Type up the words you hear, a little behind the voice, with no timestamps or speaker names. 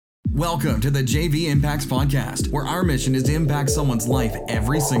Welcome to the JV Impacts Podcast, where our mission is to impact someone's life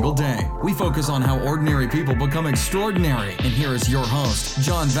every single day. We focus on how ordinary people become extraordinary. And here is your host,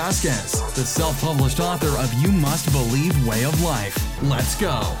 John Vasquez, the self-published author of You Must Believe Way of Life. Let's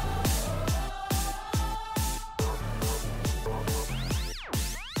go.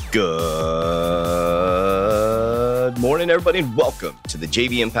 Good morning, everybody, and welcome to the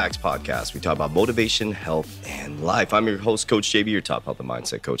JV Impacts Podcast. We talk about motivation, health, and life. I'm your host, Coach JV, your top health and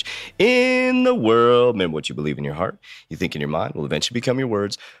mindset coach in the world. Remember, what you believe in your heart, you think in your mind, will eventually become your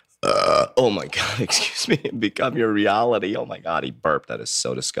words. Oh my God, excuse me, become your reality. Oh my God, he burped. That is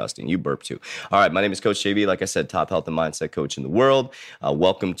so disgusting. You burped too. All right, my name is Coach JV. Like I said, top health and mindset coach in the world.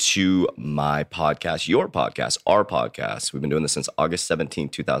 Welcome to my podcast, your podcast, our podcast. We've been doing this since August 17,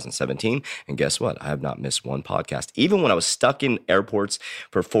 2017. And guess what? I have not missed one podcast. Even when I was stuck in airports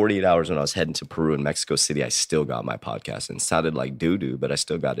for 48 hours when I was heading to Peru and Mexico City, I still got my podcast. And it sounded like doo-doo, but I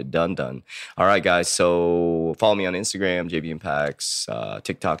still got it done. All right, guys. So follow me on Instagram, JV Impacts,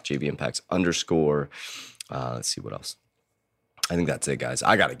 TikTok, JV Impacts _. Let's see what else. I think that's it, guys.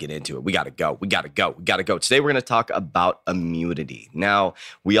 I got to get into it. We got to go. Today, we're going to talk about immunity. Now,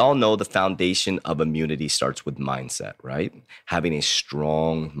 we all know the foundation of immunity starts with mindset, right? Having a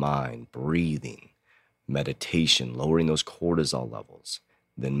strong mind, breathing, meditation, lowering those cortisol levels.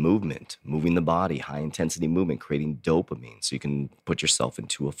 Then movement, moving the body, high intensity movement, creating dopamine so you can put yourself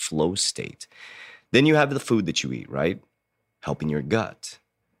into a flow state. Then you have the food that you eat, right? Helping your gut.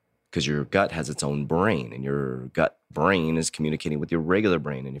 Because your gut has its own brain, and your gut brain is communicating with your regular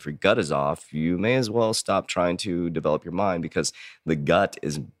brain. And if your gut is off, you may as well stop trying to develop your mind, because the gut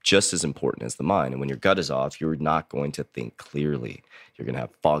is just as important as the mind. And when your gut is off, you're not going to think clearly. You're going to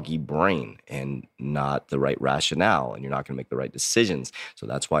have foggy brain and not the right rationale, and you're not going to make the right decisions. So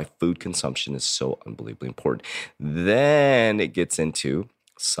that's why food consumption is so unbelievably important. Then it gets into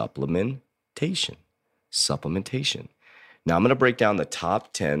supplementation. Now, I'm going to break down the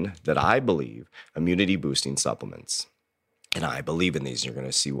top 10 that I believe immunity boosting supplements. And I believe in these, and you're going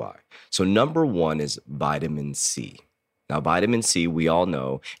to see why. So number one is vitamin C. Now, vitamin C, we all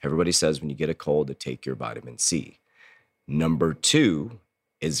know, everybody says when you get a cold to take your vitamin C. Number two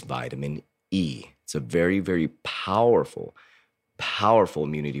is vitamin E. It's a very, very powerful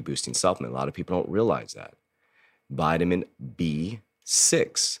immunity boosting supplement. A lot of people don't realize that. Vitamin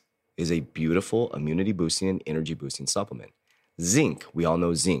B6 is a beautiful immunity boosting and energy boosting supplement. Zinc, we all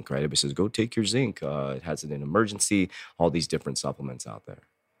know zinc, right? Everybody says, go take your zinc. It has it in emergency, all these different supplements out there.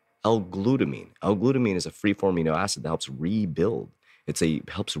 L-glutamine. L-glutamine is a free-form amino acid that helps rebuild. It's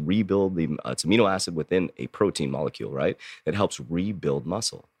amino acid within a protein molecule, right? That helps rebuild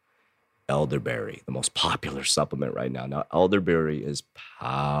muscle. Elderberry, the most popular supplement right now. Now, elderberry is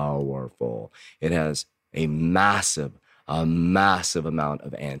powerful. It has a massive amount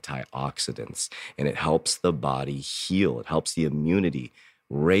of antioxidants, and it helps the body heal. It helps the immunity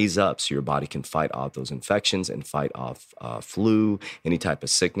raise up so your body can fight off those infections and fight off flu, any type of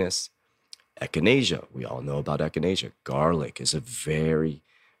sickness. Echinacea, we all know about echinacea. Garlic is a very,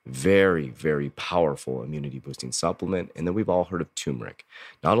 very, very powerful immunity boosting supplement. And then we've all heard of turmeric.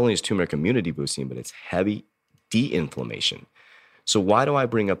 Not only is turmeric immunity boosting, but it's heavy de-inflammation. So why do I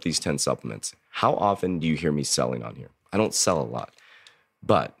bring up these 10 supplements? How often do you hear me selling on here? I don't sell a lot,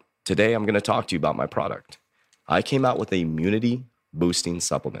 but today I'm going to talk to you about my product. I came out with an immunity boosting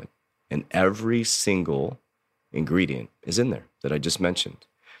supplement, and every single ingredient is in there that I just mentioned.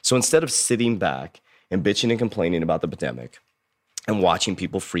 So instead of sitting back and bitching and complaining about the pandemic and watching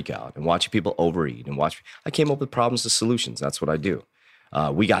people freak out and watching people overeat I came up with problems to solutions. That's what I do.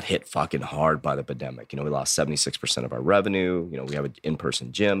 We got hit fucking hard by the pandemic. We lost 76% of our revenue. We have an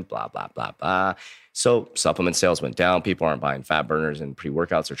in-person gym, blah, blah, blah, blah. So supplement sales went down. People aren't buying fat burners and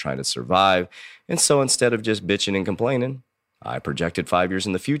pre-workouts. They're trying to survive. And so instead of just bitching and complaining, I projected 5 years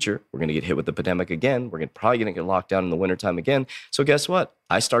in the future, we're going to get hit with the pandemic again. We're probably going to get locked down in the wintertime again. So guess what?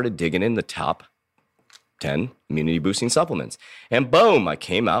 I started digging in the top 10 immunity boosting supplements. And boom, I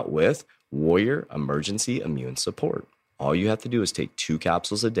came out with Warrior Emergency Immune Support. All you have to do is take 2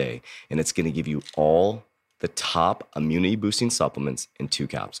 capsules a day, and it's going to give you all the top immunity boosting supplements in 2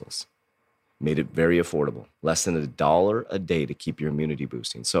 capsules. Made it very affordable, less than $1 a day to keep your immunity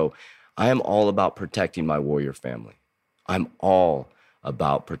boosting. So I am all about protecting my warrior family. That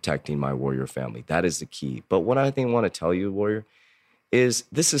is the key. But what I want to tell you, warrior, is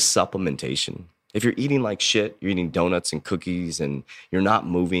this is supplementation. If you're eating like shit, you're eating donuts and cookies, and you're not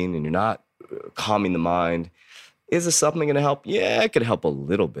moving and you're not calming the mind, is a supplement going to help? Yeah, it could help a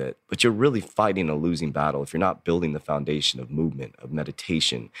little bit, but you're really fighting a losing battle if you're not building the foundation of movement, of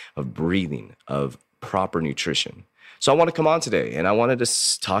meditation, of breathing, of proper nutrition. So I want to come on today and I wanted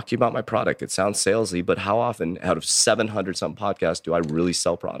to talk to you about my product. It sounds salesy, but how often out of 700 some podcasts do I really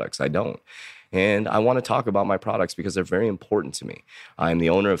sell products? I don't. And I want to talk about my products because they're very important to me. I'm the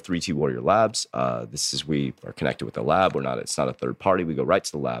owner of 3T Warrior Labs. We are connected with the lab. It's not a third party. We go right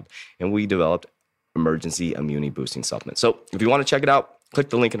to the lab and we developed emergency immunity boosting supplements. So if you want to check it out, click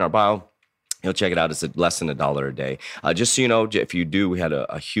the link in our bio. You'll check it out. It's less than $1 a day. Just so you know, if you do, we had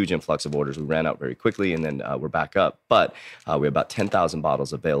a huge influx of orders. We ran out very quickly, and then we're back up. But we have about 10,000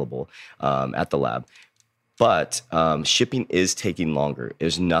 bottles available at the lab. But shipping is taking longer.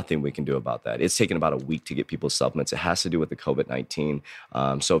 There's nothing we can do about that. It's taken about a week to get people's supplements. It has to do with the COVID-19.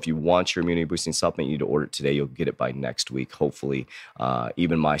 So if you want your immunity boosting supplement, you need to order it today. You'll get it by next week, hopefully.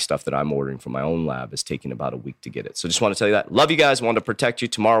 Even my stuff that I'm ordering from my own lab is taking about a week to get it. So just want to tell you that. Love you guys. Want to protect you.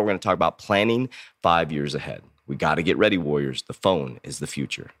 Tomorrow we're going to talk about planning 5 years ahead. We got to get ready, warriors. The phone is the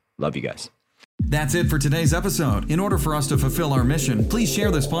future. Love you guys. That's it for today's episode. In order for us to fulfill our mission, please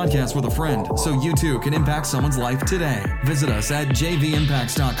share this podcast with a friend so you too can impact someone's life today. Visit us at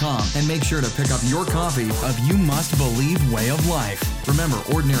jvimpacts.com and make sure to pick up your copy of You Must Believe Way of Life. Remember,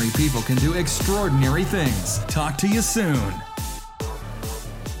 ordinary people can do extraordinary things. Talk to you soon.